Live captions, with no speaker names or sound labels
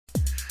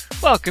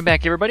Welcome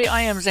back, everybody.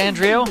 I am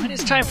Zzandrio, and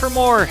it's time for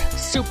more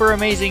Super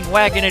Amazing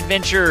Wagon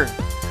Adventure.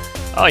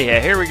 Oh yeah,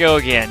 here we go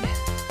again.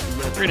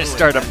 We're going to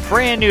start a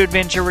brand new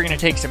adventure. We're going to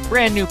take some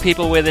brand new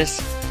people with us.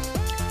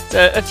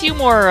 So a few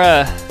more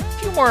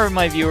of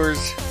my viewers,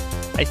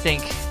 I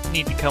think,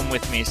 need to come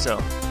with me, so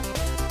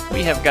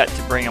we have got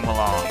to bring them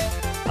along.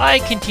 I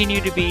continue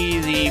to be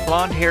the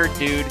blonde-haired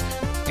dude,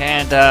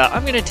 and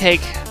I'm going to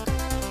take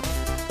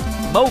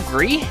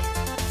Mowgli.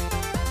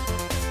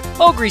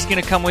 Mowgli's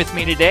going to come with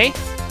me today.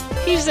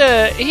 He's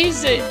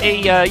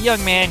a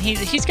young man.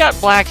 He's got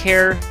black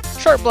hair,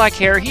 short black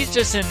hair. He's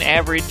just an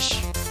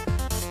average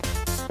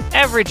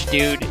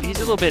dude. He's a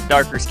little bit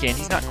darker skinned.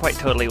 He's not quite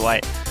totally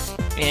white.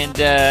 And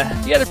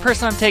the other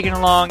person I'm taking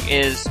along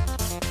is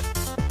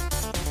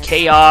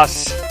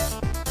Chaos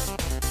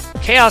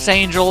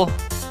Angel.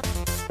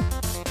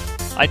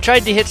 I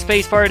tried to hit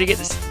spacebar to get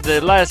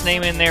the last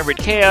name in there, but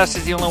Chaos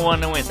is the only one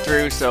that went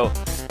through. So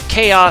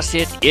Chaos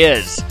it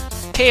is.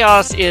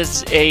 Chaos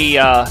is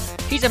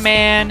he's a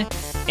man,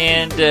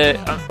 and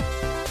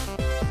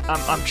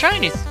I'm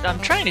trying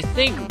to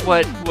think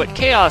what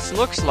Chaos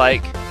looks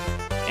like,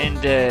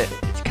 and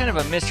it's kind of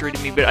a mystery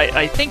to me. But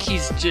I think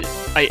he's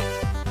just I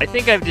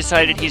think I've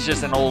decided he's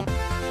just an old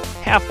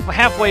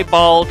halfway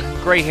bald,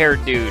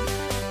 gray-haired dude.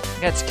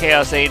 That's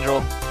Chaos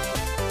Angel.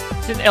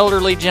 He's an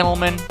elderly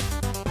gentleman.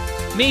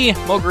 Me,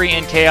 Mowgli,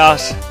 and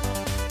Chaos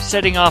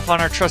setting off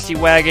on our trusty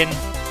wagon.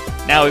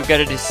 Now we've got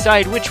to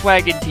decide which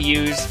wagon to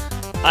use.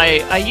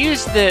 I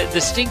used the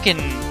stinking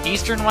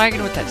Eastern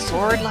wagon with that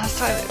sword last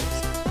time. It was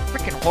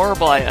freaking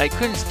horrible. I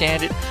couldn't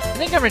stand it. I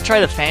think I'm going to try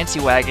the fancy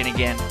wagon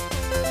again.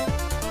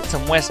 Get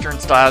some Western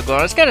style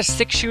going. It's got a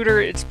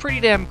 6-shooter. It's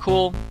pretty damn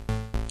cool.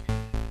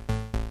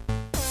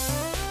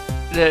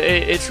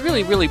 It's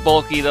really, really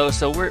bulky though,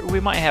 so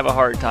we might have a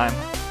hard time.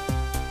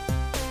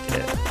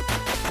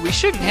 We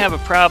shouldn't have a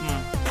problem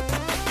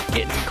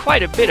getting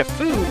quite a bit of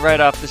food right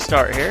off the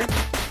start here.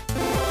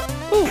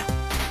 Ooh,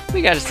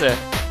 we got us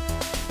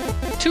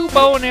 2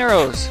 bow and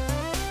arrows.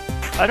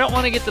 I don't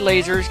want to get the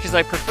lasers because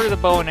I prefer the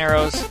bow and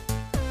arrows.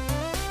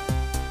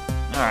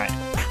 Alright.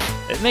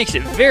 It makes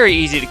it very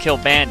easy to kill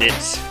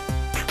bandits.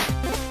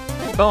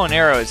 Bow and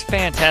arrow is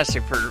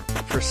fantastic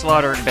for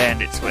slaughtering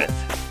bandits with.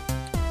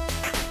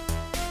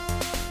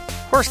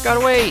 Horse got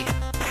away!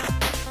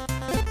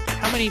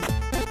 How many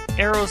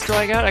arrows do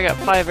I got? I got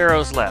 5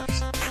 arrows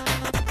left.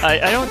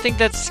 I don't think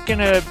that's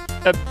gonna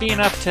be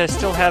enough to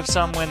still have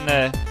some when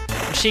the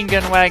machine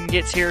gun wagon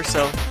gets here,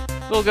 so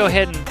we'll go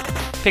ahead and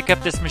pick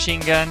up this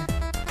machine gun.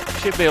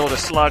 Should be able to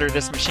slaughter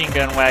this machine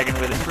gun wagon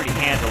with it pretty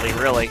handily,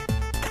 really.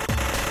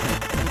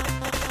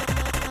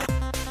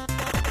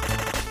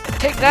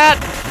 Take that!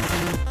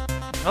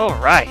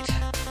 Alright.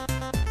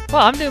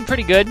 Well, I'm doing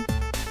pretty good.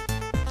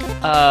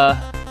 The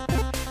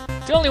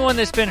only one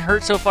that's been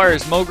hurt so far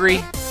is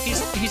Mowgli.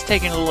 He's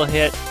taking a little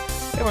hit.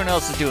 Everyone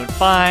else is doing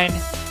fine.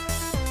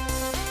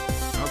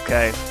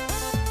 Okay.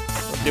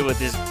 We'll deal with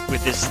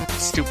this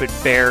stupid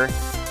bear.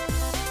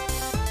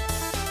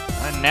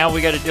 And now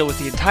we got to deal with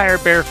the entire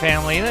bear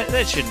family.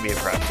 That shouldn't be a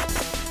problem.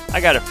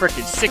 I got a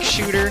frickin'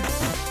 6-shooter.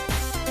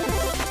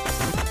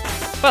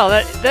 Well,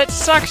 that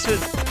sucks.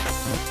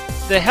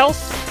 The health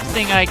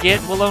thing I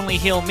get will only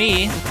heal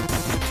me.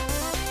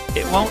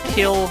 It won't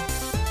heal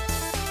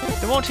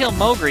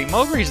Mowgli.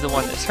 Mowgli's the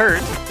one that's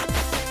hurt.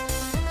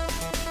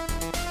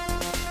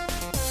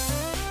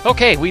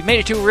 Okay, we've made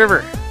it to a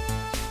river.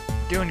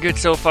 Doing good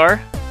so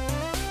far.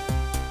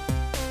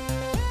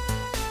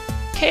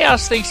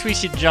 Chaos thinks we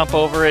should jump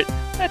over it.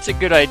 That's a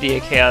good idea,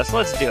 Chaos.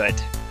 Let's do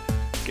it.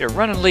 Get a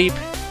run and leap.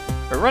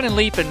 Or run and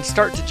leap and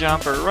start to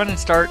jump. Or run and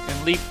start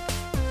and leap.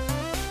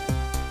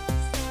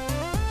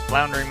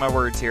 Floundering my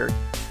words here.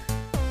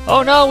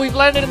 Oh no, we've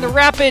landed in the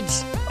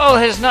rapids! Oh,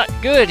 that is not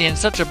good in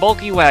such a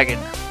bulky wagon.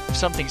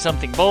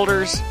 Something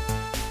boulders.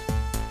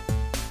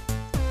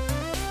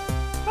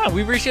 Oh,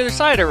 we've reached the other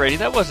side already.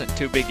 That wasn't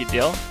too big a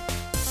deal.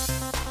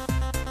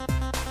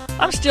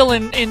 I'm still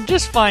in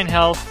just fine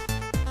health.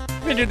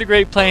 Been to the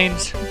Great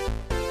Plains.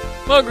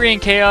 Mowgli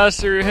and Chaos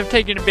have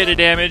taken a bit of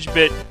damage,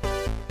 but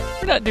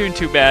we're not doing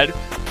too bad.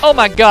 Oh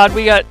my god,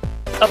 we got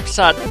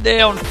upside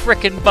down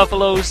frickin'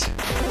 buffaloes.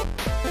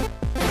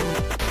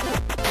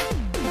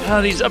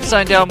 Oh, these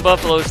upside down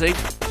buffaloes, they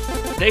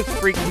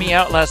freaked me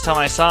out last time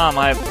I saw them.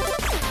 I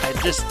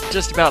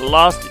just about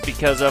lost it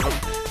because of them.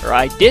 Or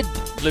I did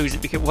lose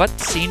it because, what?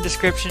 Scene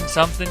description?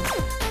 Some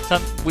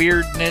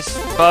weirdness.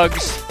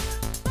 Bugs.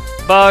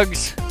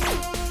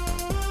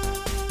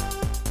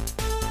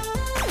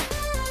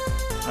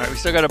 Alright, we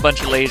still got a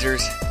bunch of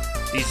lasers.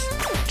 These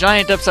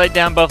giant upside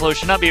down buffaloes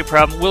should not be a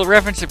problem. Will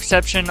reference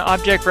exception.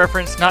 Object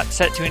reference not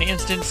set to an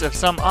instance of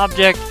some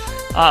object.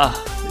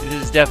 This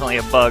is definitely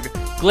a bug.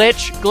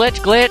 Glitch.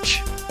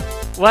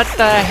 What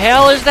the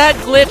hell is that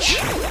glitch?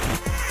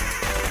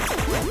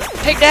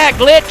 Take that,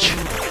 glitch!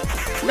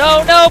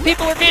 No,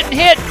 people are getting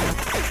hit!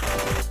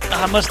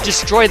 I must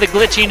destroy the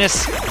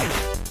glitchiness.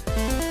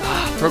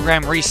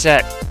 Program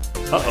reset.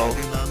 Uh-oh.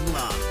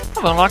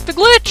 I've unlocked the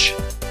glitch!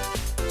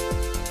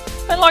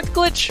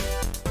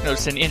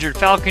 Notice an injured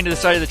falcon to the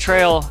side of the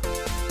trail.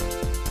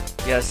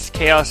 Yes,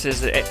 Chaos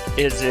is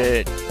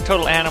a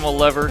total animal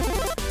lover.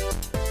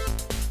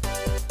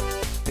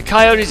 The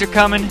coyotes are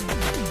coming.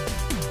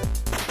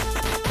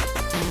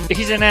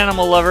 He's an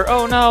animal lover.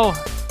 Oh no!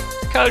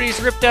 The coyotes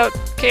ripped out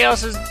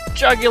Chaos's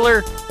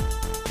jugular.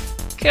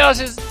 Chaos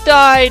has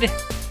died.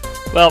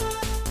 Well,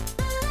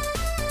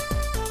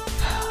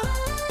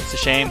 it's a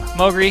shame.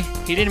 Mowgli,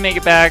 he didn't make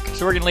it back,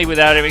 so we're gonna leave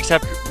without him.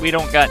 Except we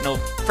don't got no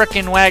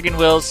frickin' wagon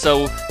wheels.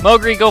 So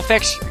Mowgli, go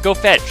fetch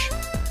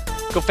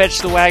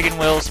the wagon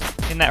wheels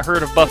in that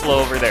herd of buffalo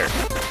over there.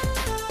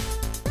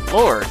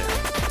 Lord,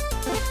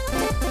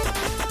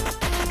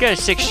 you got a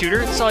 6-shooter.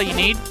 That's all you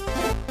need.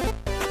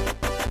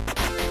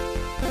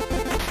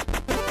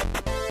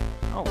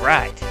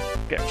 Right,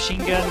 got a machine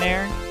gun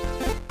there.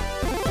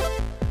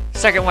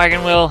 Second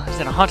wagon wheel is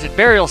in a haunted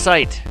burial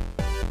site.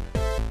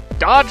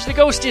 Dodge the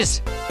ghosties!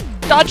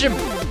 Dodge him!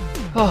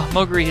 Oh,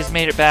 Mowgli has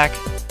made it back.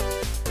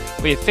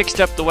 We have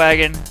fixed up the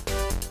wagon,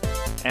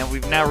 and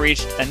we've now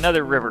reached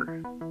another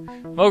river.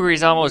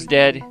 Mowgli's almost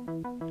dead.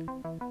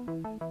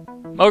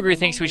 Mowgli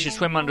thinks we should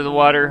swim under the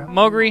water.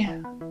 Mowgli,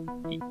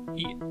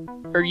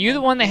 are you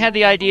the one that had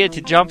the idea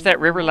to jump that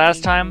river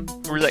last time?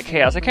 Or was that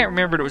Chaos? I can't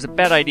remember, but it was a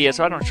bad idea,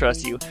 so I don't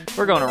trust you.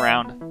 We're going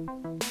around.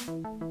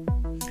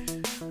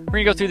 We're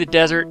gonna go through the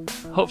desert.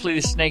 Hopefully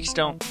the snakes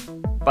don't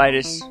bite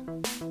us.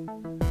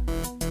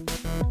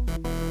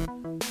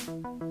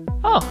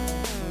 Oh,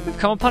 we've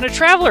come upon a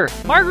traveler,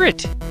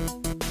 Margaret!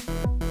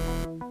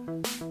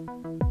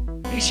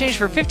 In exchange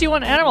for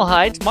 51 animal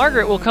hides,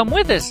 Margaret will come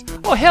with us.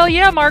 Oh, hell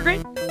yeah,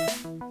 Margaret!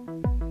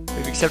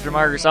 We've accepted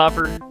Margaret's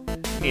offer.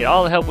 We need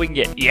all the help we can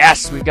get.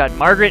 Yes, we've got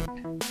Margaret.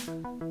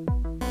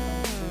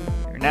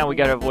 Now we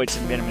gotta avoid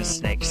some venomous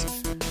snakes.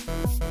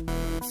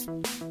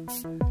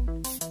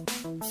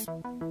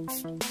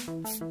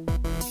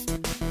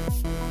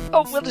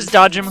 Oh, we'll just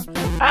dodge him.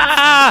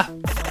 Ah!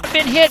 I've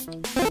been hit!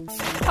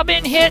 I've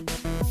been hit!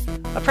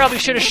 I probably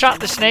should have shot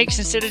the snakes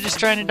instead of just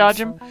trying to dodge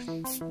them.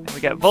 And we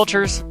got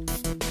vultures.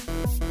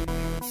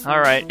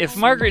 Alright, if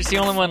Margaret's the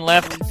only one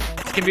left,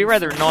 it's gonna be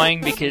rather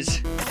annoying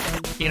because,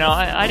 you know,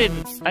 I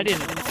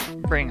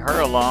didn't bring her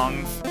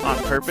along on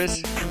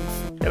purpose.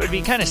 It would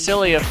be kind of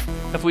silly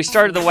if we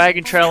started the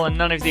wagon trail and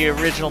none of the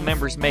original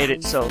members made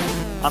it, so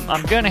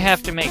I'm gonna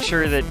have to make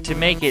sure that to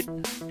make it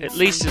at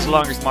least as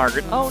long as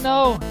Margaret. Oh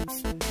no!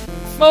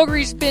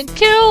 Mowgli's been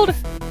killed!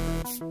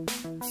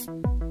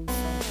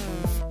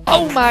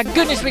 Oh my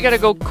goodness, we gotta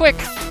go quick!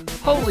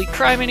 Holy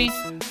criminy!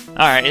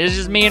 Alright, it's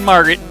just me and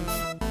Margaret.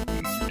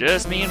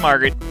 Just me and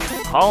Margaret.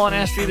 Hauling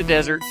ass through the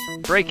desert.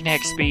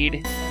 Breakneck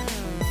speed.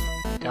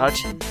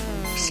 Dodging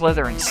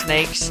slithering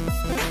snakes.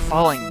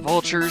 Falling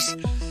vultures.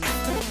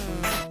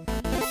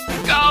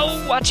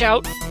 Go! Watch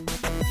out!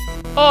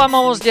 Oh, I'm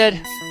almost dead.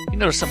 You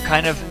notice some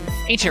kind of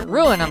ancient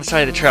ruin on the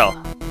side of the trail.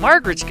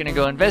 Margaret's gonna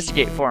go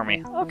investigate for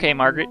me. Okay,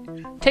 Margaret.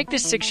 Take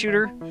this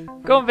 6-shooter.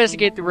 Go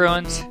investigate the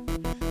ruins.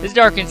 It's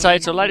dark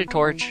inside, so light a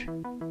torch.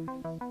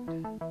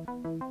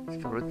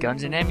 It's filled with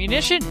guns and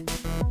ammunition.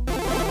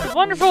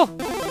 Wonderful!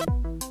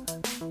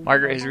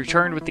 Margaret has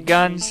returned with the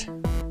guns,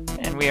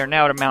 and we are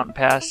now at a mountain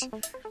pass.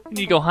 We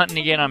need to go hunting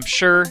again, I'm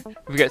sure.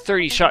 We've got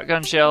 30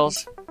 shotgun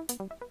shells.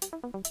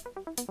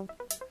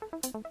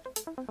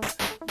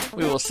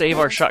 We will save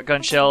our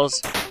shotgun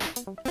shells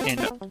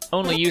and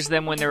only use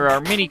them when there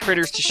are mini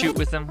critters to shoot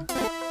with them.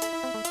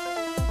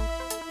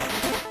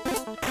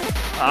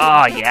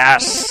 Ah,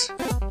 yes!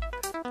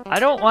 I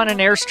don't want an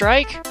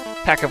airstrike.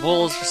 Pack of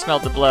wolves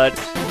smelled the blood.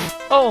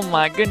 Oh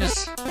my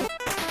goodness.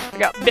 I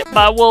got bit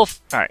by a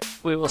wolf. Alright,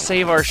 we will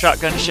save our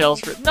shotgun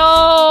shells for...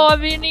 No!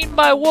 I've been eaten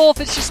by a wolf.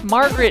 It's just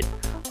Margaret.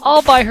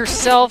 All by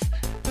herself.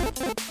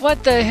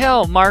 What the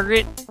hell,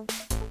 Margaret?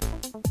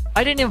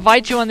 I didn't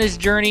invite you on this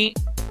journey.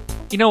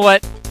 You know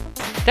what?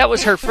 That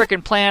was her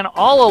frickin' plan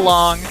all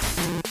along.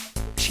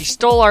 She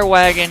stole our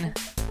wagon.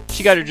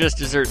 She got her just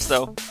desserts,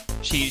 though.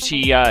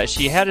 She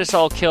had us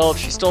all killed.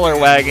 She stole our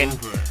wagon.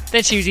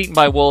 Then she was eaten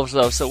by wolves,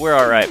 though, so we're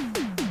alright.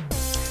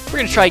 We're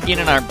gonna try again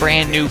in our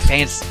brand new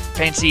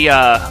fancy,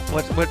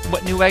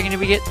 what new wagon did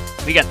we get?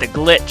 We got the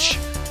Glitch.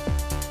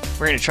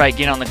 We're gonna try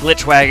again on the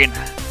Glitch wagon.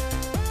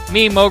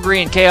 Me,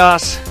 Mowgli, and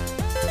Chaos.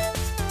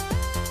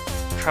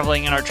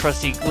 Traveling in our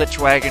trusty Glitch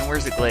wagon.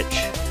 Where's the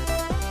Glitch?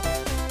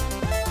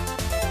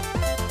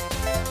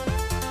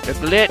 The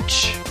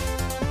Glitch.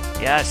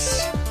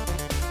 Yes.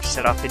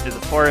 Set off into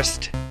the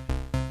forest.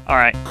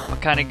 Alright,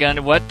 what kind of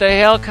gun? What the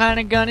hell kind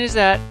of gun is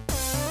that?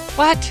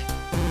 What?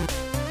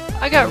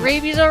 I got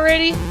rabies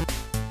already?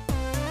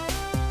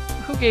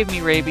 Who gave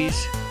me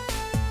rabies?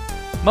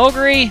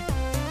 Mowgli!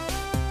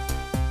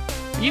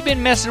 You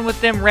been messing with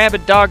them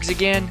rabid dogs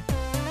again?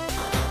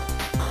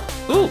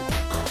 Ooh!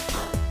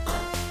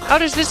 How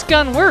does this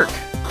gun work?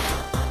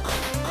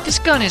 This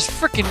gun is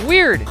freaking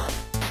weird!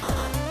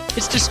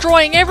 It's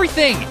destroying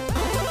everything!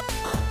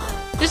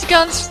 This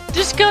gun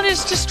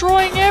is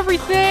destroying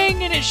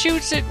everything, and it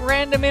shoots at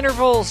random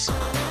intervals.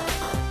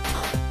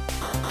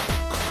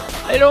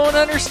 I don't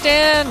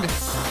understand.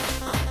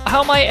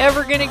 How am I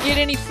ever gonna get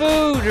any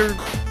food or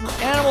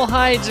animal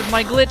hides if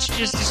my Glitch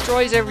just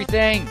destroys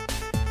everything?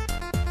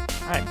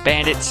 Alright,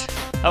 bandits.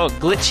 I will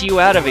glitch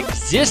you out of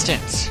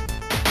existence.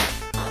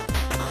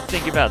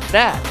 Think about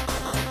that.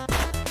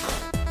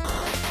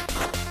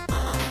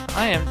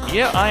 I am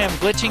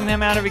glitching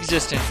them out of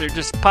existence. They're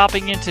just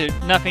popping into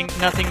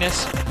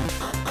nothingness.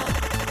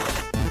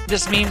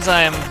 This means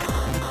I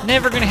am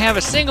never gonna have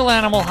a single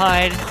animal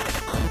hide.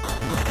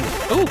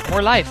 Ooh,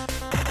 more life.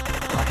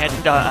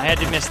 I had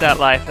to miss that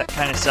life. That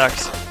kind of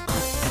sucks.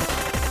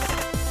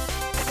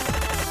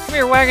 Come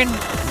here, wagon.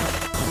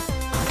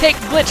 Take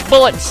glitch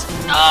bullets.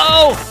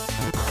 No!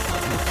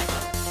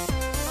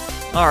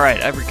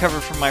 Alright, I've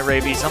recovered from my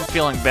rabies. I'm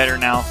feeling better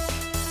now.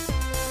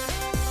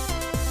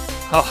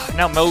 Oh,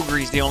 now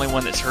Mowgli's the only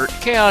one that's hurt.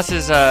 Chaos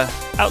is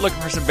out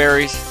looking for some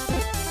berries.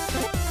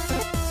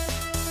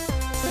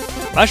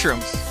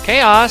 Mushrooms.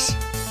 Chaos!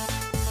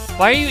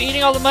 Why are you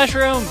eating all the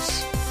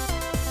mushrooms?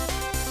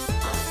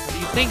 What are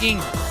you thinking?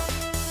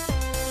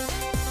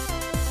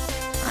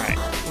 Alright,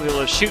 we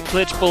will shoot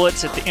glitch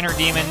bullets at the inner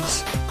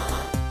demons.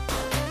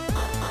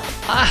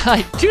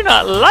 I do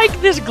not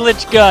like this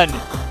glitch gun!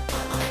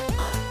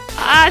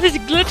 This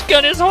glitch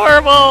gun is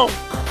horrible!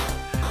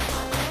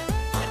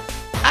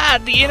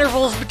 The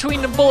intervals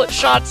between the bullet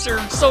shots are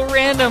so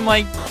random,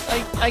 I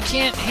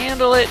can't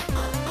handle it.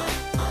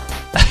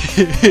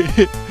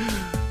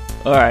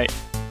 Alright.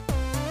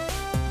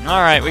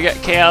 Alright, we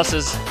got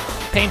Chaos's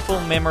painful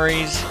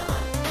memories.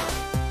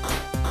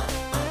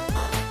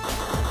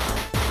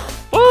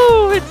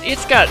 Woo!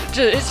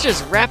 It's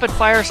just rapid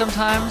fire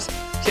sometimes.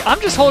 See,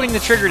 I'm just holding the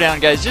trigger down,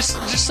 guys, just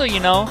so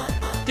you know.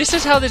 This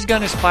is how this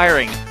gun is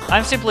firing.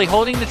 I'm simply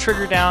holding the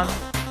trigger down,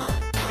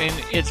 and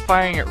it's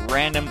firing at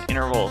random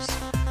intervals.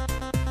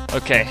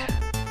 Okay.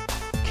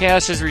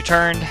 Chaos has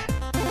returned.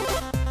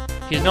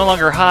 He's no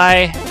longer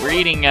high. We're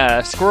eating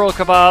squirrel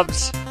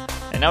kebabs,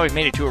 and now we've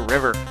made it to a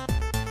river.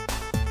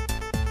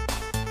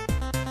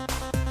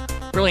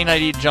 Brilliant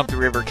idea to jump the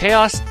river.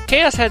 Chaos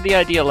had the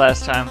idea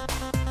last time.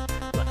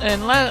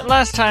 And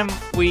last time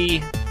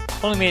we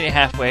only made it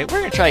halfway.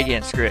 We're gonna try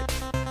again, screw it.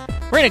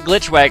 We're in a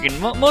glitch wagon.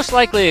 Most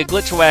likely a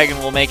glitch wagon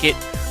will make it.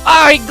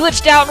 Oh, he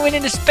glitched out and went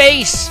into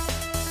space!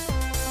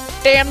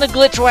 Damn the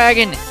glitch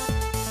wagon!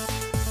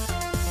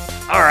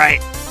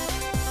 Alright.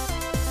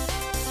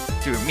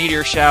 Through a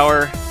meteor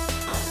shower.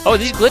 Oh,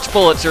 these glitch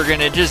bullets are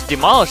gonna just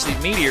demolish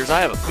these meteors,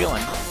 I have a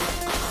feeling.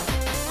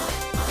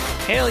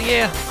 Hell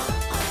yeah.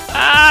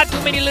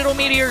 Too many little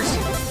meteors!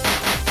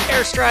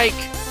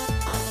 Airstrike!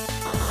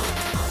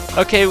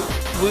 Okay,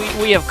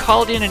 we have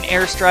called in an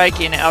airstrike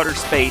in outer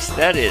space.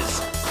 That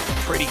is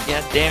pretty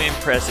goddamn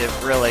impressive,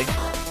 really.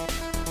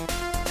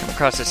 Come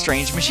across a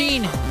strange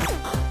machine.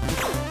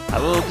 I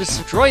will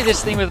destroy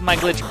this thing with my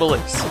glitch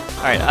bullets.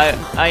 Alright,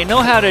 I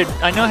know how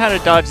to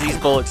dodge these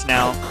bullets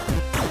now.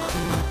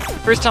 The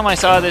first time I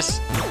saw this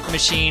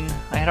machine,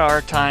 I had a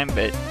hard time,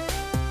 but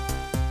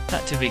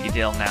not too big a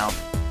deal now.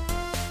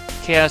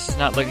 Chaos is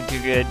not looking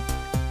too good.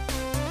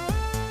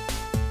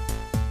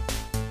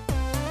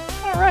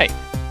 Alright.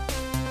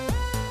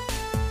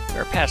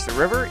 We're past the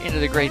river into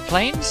the Great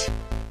Plains.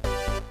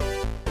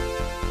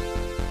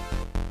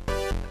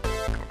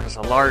 There's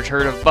a large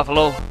herd of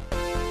buffalo.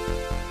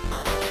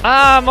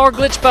 More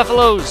glitch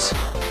buffaloes!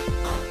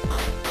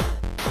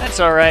 That's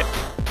alright.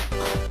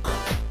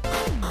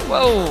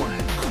 Whoa!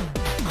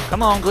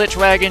 Come on, glitch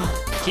wagon.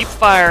 Keep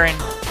firing.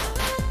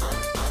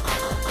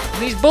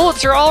 And these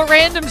bullets are all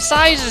random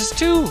sizes,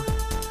 too!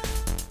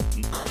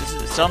 This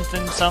is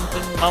something,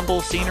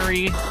 mumble,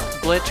 scenery,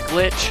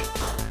 glitch.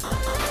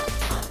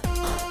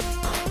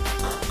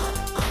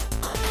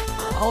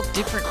 All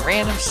different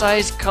random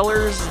size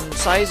colors and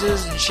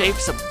sizes and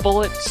shapes of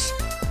bullets.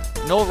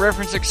 No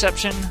reference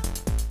exception.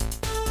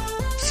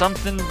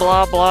 Something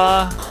blah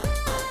blah.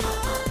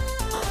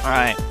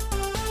 Alright.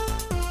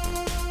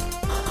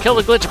 Kill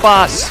the glitch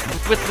boss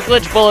with the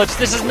glitch bullets.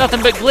 This is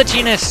nothing but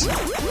glitchiness.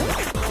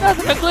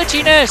 Nothing but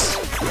glitchiness.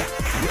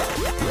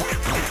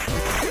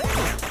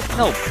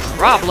 No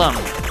problem.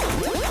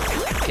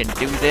 Can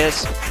do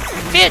this.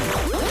 Fit!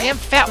 Damn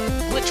fat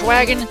glitch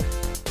wagon.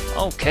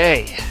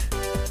 Okay.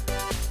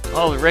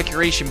 Oh, the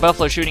recreation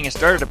buffalo shooting has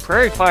started a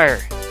prairie fire.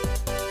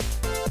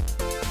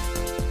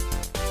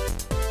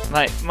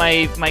 My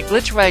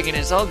glitch wagon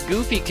is all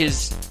goofy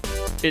because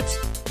it's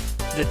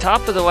the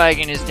top of the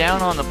wagon is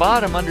down on the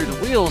bottom under the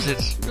wheels.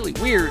 It's really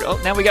weird. Oh,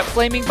 now we got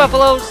flaming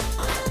buffaloes.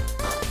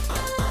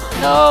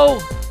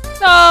 No!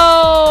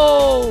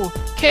 No!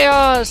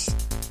 Chaos!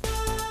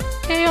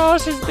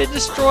 Chaos has been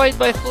destroyed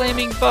by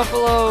flaming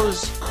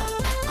buffaloes.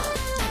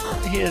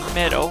 He has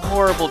met a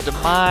horrible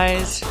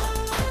demise.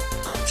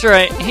 That's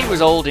right, he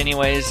was old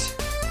anyways.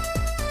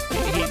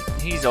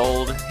 He's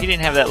old. He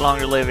didn't have that long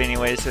to live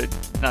anyway, so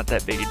not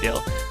that big a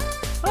deal.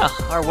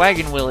 Oh, our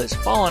wagon wheel is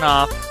falling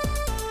off.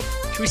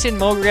 Should we send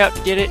Mowgli out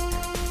to get it?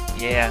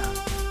 Yeah.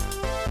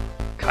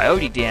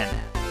 Coyote Den.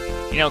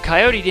 You know,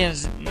 Coyote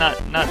Den's not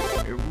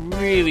a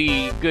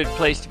really good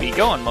place to be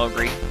going,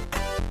 Mowgli.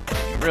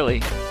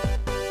 Really.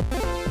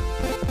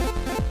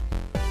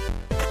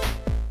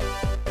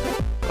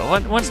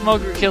 But once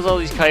Mowgli kills all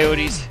these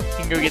coyotes,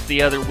 he can go get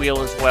the other wheel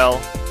as well.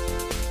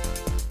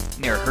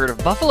 Near a herd of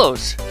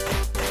buffaloes.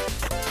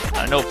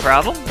 No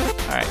problem.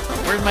 Alright,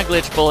 where's my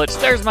glitch bullets?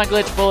 There's my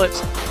glitch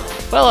bullets.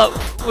 Well,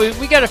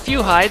 we got a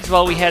few hides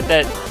while we had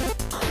that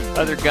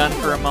other gun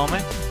for a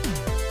moment.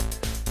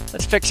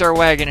 Let's fix our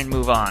wagon and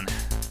move on.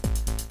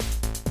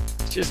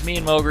 It's just me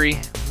and Mowgli.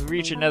 We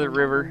reach another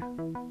river.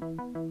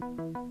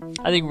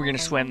 I think we're going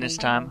to swim this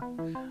time.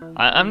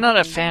 I'm not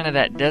a fan of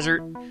that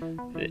desert.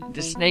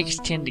 The snakes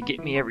tend to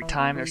get me every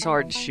time. They're so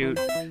hard to shoot.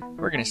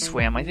 We're going to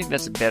swim. I think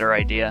that's a better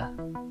idea.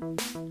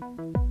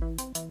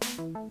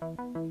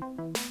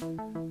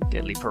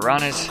 Deadly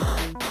piranhas.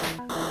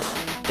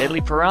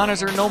 Deadly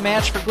piranhas are no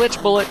match for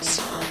glitch bullets.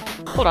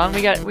 Hold on,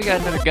 we got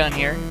another gun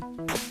here.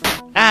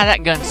 Ah,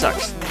 that gun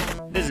sucks.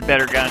 This is a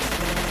better gun.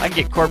 I can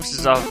get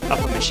corpses off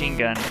a machine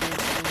gun.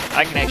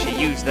 I can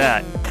actually use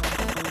that.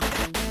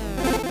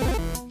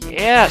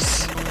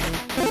 Yes!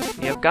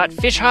 We have got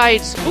fish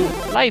hides. Ooh,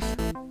 life.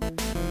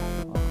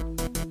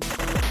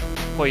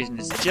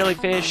 Poisonous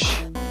jellyfish.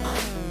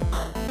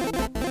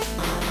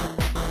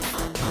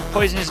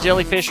 Poisonous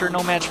jellyfish are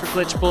no match for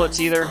glitch bullets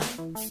either.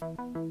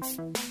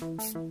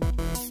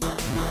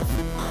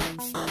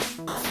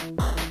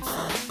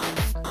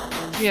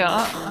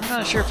 Yeah, I'm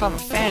not sure if I'm a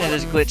fan of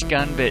this glitch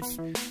gun, but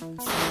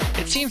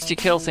it seems to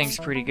kill things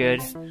pretty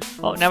good.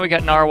 Oh, now we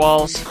got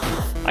narwhals.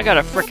 I got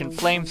a frickin'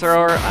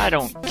 flamethrower. I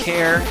don't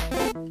care.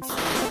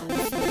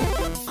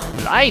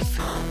 Life!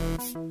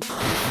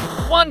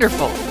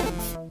 Wonderful!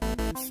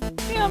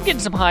 Yeah, I'm getting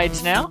some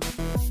hides now.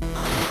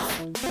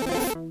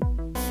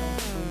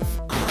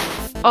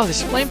 Oh,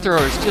 this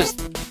flamethrower is just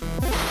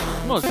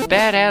the most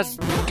badass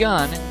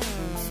gun.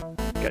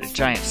 Got a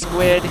giant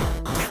squid.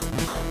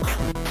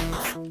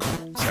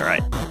 It's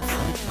alright.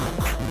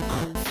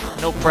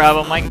 No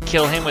problem, I can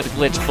kill him with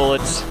glitch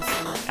bullets.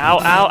 Ow,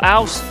 ow,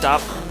 ow,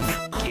 stop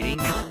getting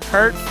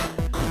hurt.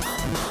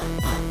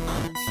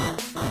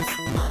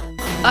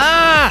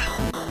 Ah!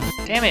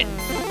 Damn it.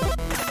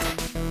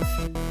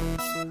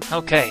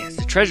 Okay, it's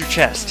the treasure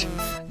chest.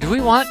 Do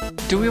we want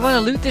to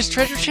loot this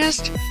treasure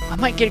chest? I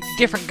might get a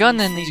different gun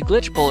than these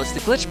glitch bullets. The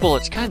glitch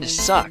bullets kind of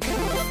suck.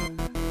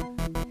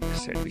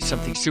 There'd be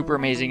something super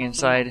amazing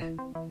inside.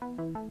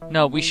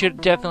 No, we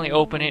should definitely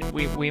open it.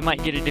 We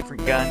might get a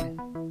different gun.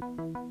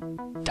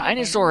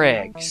 Dinosaur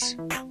eggs.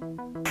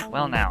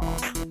 Well now,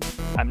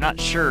 I'm not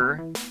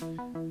sure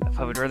if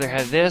I would rather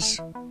have this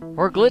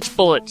or glitch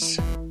bullets.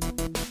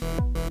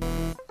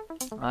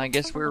 I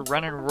guess we're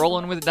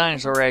rolling with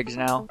dinosaur eggs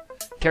now.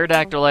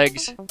 Pterodactyl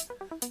eggs.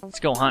 Let's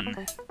go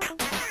hunting.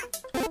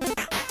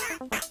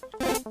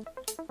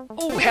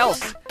 Oh,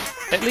 health!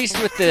 At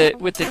least with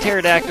the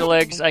pterodactyl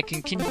eggs, I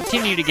can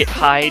continue to get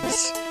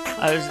hides.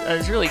 I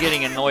was really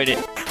getting annoyed at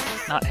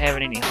not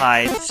having any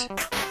hides.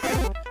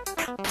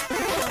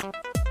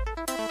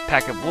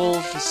 Pack of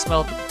wolves, just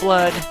smelled the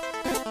blood.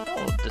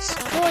 I'll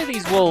destroy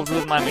these wolves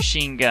with my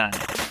machine gun.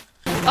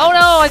 Oh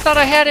no! I thought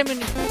I had him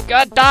and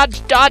God,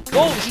 dodge!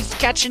 Oh, he's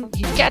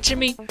catching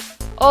me!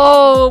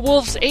 Oh,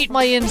 wolves ate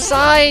my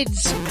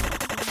insides!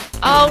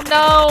 Oh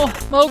no!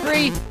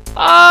 Mowgli!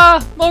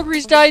 Ah!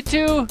 Mowgli's died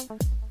too!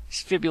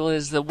 His fibula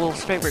is the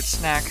wolf's favorite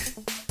snack.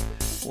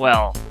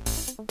 Well,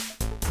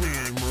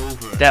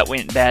 that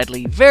went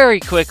badly very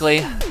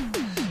quickly.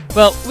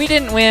 Well, we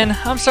didn't win.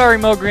 I'm sorry,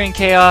 Mowgli and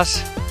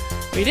Chaos.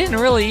 We didn't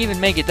really even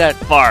make it that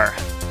far.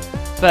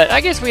 But I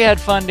guess we had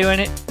fun doing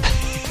it.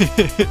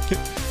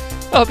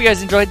 I hope you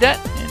guys enjoyed that,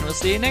 and we'll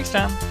see you next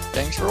time.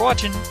 Thanks for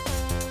watching.